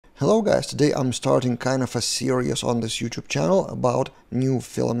Hello guys, today I'm starting kind of a series on this YouTube channel about new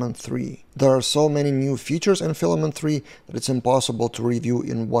Filament 3. There are so many new features in Filament 3 that it's impossible to review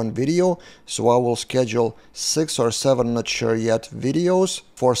in one video, so I will schedule 6 or 7, not sure yet, videos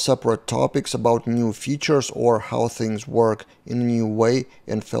for separate topics about new features or how things work in a new way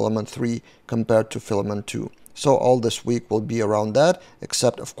in Filament 3 compared to Filament 2. So all this week will be around that,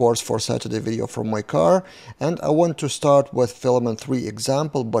 except of course for Saturday video from my car. And I want to start with Filament 3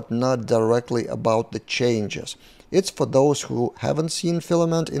 example, but not directly about the changes. It's for those who haven't seen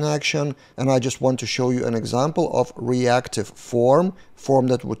Filament in action, and I just want to show you an example of reactive form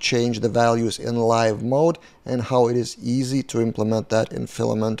that would change the values in live mode and how it is easy to implement that in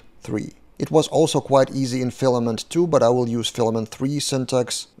Filament 3. It was also quite easy in Filament 2, but I will use Filament 3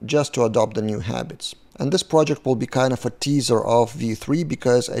 syntax just to adopt the new habits. And this project will be kind of a teaser of V3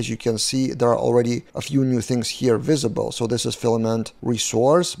 because, as you can see, there are already a few new things here visible. So this is Filament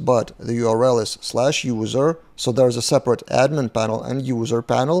resource, but the URL is /user. So there's a separate admin panel and user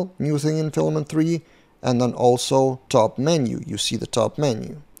panel, new thing in Filament 3. And then also top menu, you see the top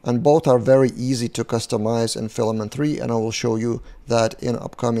menu. And both are very easy to customize in Filament 3, and I will show you that in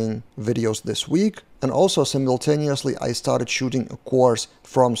upcoming videos this week. And also simultaneously I started shooting a course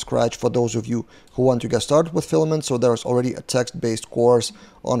from scratch for those of you who want to get started with Filament. So there's already a text-based course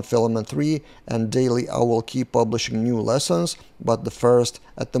on Filament 3, and daily I will keep publishing new lessons. But the first,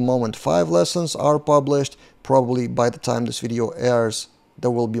 at the moment, 5 lessons are published. Probably by the time this video airs, there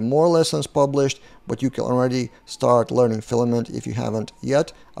will be more lessons published, but you can already start learning Filament if you haven't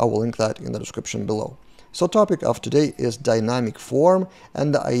yet. I will link that in the description below. So topic of today is dynamic form,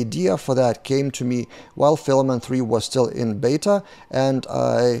 and the idea for that came to me while Filament 3 was still in beta, and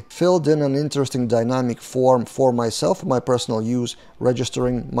I filled in an interesting dynamic form for myself, for my personal use,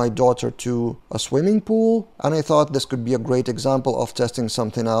 registering my daughter to a swimming pool, and I thought this could be a great example of testing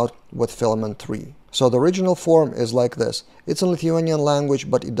something out with Filament 3. So the original form is like this. It's in Lithuanian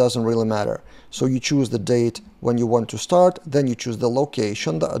language, but it doesn't really matter. So you choose the date when you want to start, then you choose the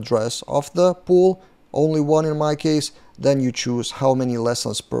location, the address of the pool, only one in my case, then you choose how many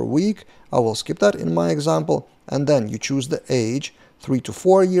lessons per week. I will skip that in my example, and then you choose the age, 3 to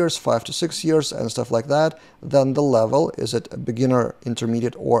 4 years, 5 to 6 years, and stuff like that. Then the level, is it a beginner,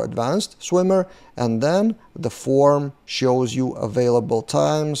 intermediate, or advanced swimmer? And then the form shows you available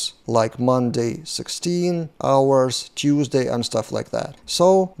times like Monday 16 hours, Tuesday, and stuff like that.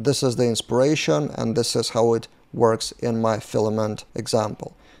 So this is the inspiration, and this is how it works in my Filament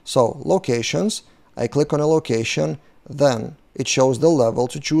example. So locations, I click on a location, then it shows the level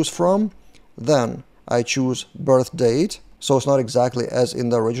to choose from, then I choose birth date. So it's not exactly as in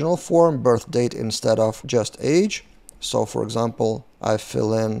the original form, birth date instead of just age. So for example, I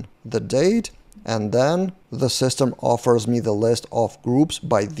fill in the date, and then the system offers me the list of groups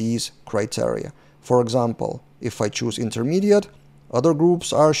by these criteria. For example, if I choose intermediate, other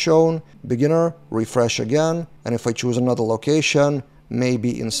groups are shown, beginner, refresh again, and if I choose another location,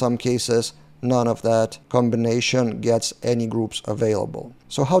 maybe in some cases, none of that combination gets any groups available.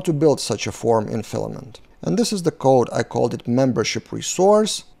 So how to build such a form in Filament? And this is the code. I called it membership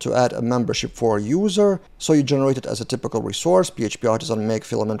resource to add a membership for a user. So you generate it as a typical resource, PHP artisan make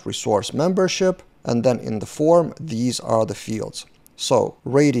Filament resource membership, and then in the form, these are the fields. So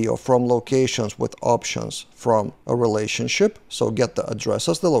radio from locations with options from a relationship. So get the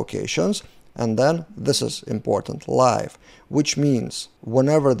addresses, the locations. And then this is important, live, which means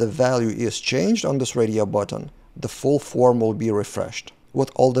whenever the value is changed on this radio button, the full form will be refreshed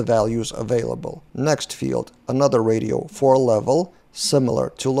with all the values available. Next field, another radio for level,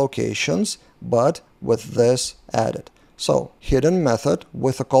 similar to locations, but with this added. So hidden method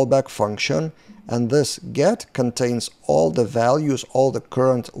with a callback function, and this get contains all the values, all the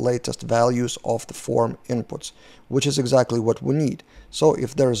current latest values of the form inputs, which is exactly what we need. So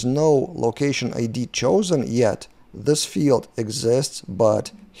if there's no location ID chosen yet, this field exists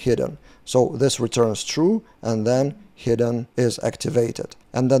but hidden. So this returns true, and then hidden is activated.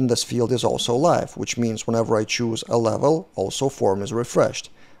 And then this field is also live, which means whenever I choose a level, also form is refreshed.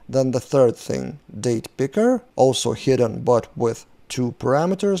 Then the third thing, date picker, also hidden but with 2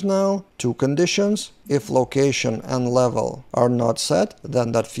 parameters now, 2 conditions. If location and level are not set,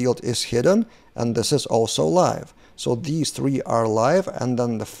 then that field is hidden, and this is also live. So these 3 are live, and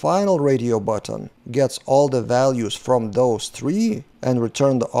then the final radio button gets all the values from those 3 and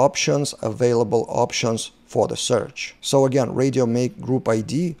return the options, available options for the search. So again, radio make group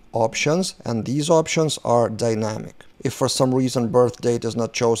ID options, and these options are dynamic. If for some reason birth date is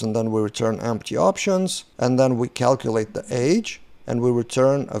not chosen, then we return empty options, and then we calculate the age, and we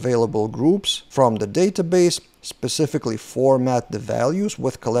return available groups from the database, specifically format the values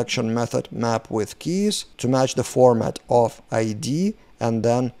with collection method map with keys to match the format of ID and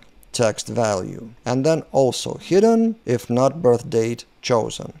then text value. And then also hidden if not birth date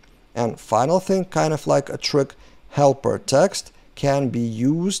chosen. And final thing, kind of like a trick, helper text can be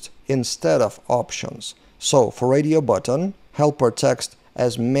used instead of options. So for radio button, helper text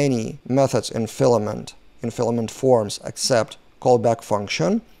as many methods in Filament forms accept callback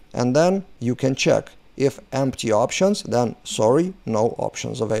function, and then you can check if empty options, then sorry, no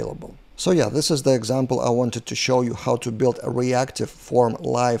options available. So yeah, this is the example I wanted to show you how to build a reactive form,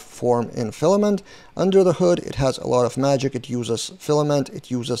 live form in Filament. Under the hood, it has a lot of magic. It uses Filament,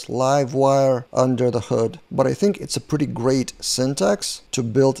 it uses Livewire under the hood. But I think it's a pretty great syntax to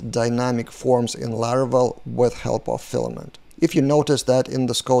build dynamic forms in Laravel with help of Filament. If you notice that in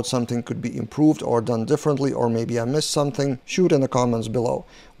this code something could be improved or done differently, or maybe I missed something, shoot in the comments below.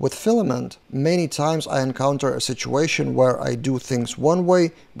 With Filament, many times I encounter a situation where I do things one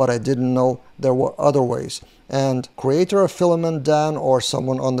way, but I didn't know there were other ways. And creator of Filament, Dan, or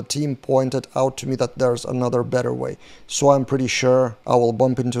someone on the team pointed out to me that there's another better way. So I'm pretty sure I will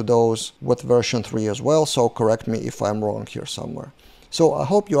bump into those with version 3 as well, so correct me if I'm wrong here somewhere. So I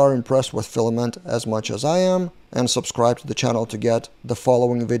hope you are impressed with Filament as much as I am, and subscribe to the channel to get the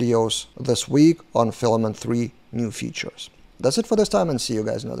following videos this week on Filament 3 new features. That's it for this time, and see you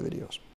guys in other videos.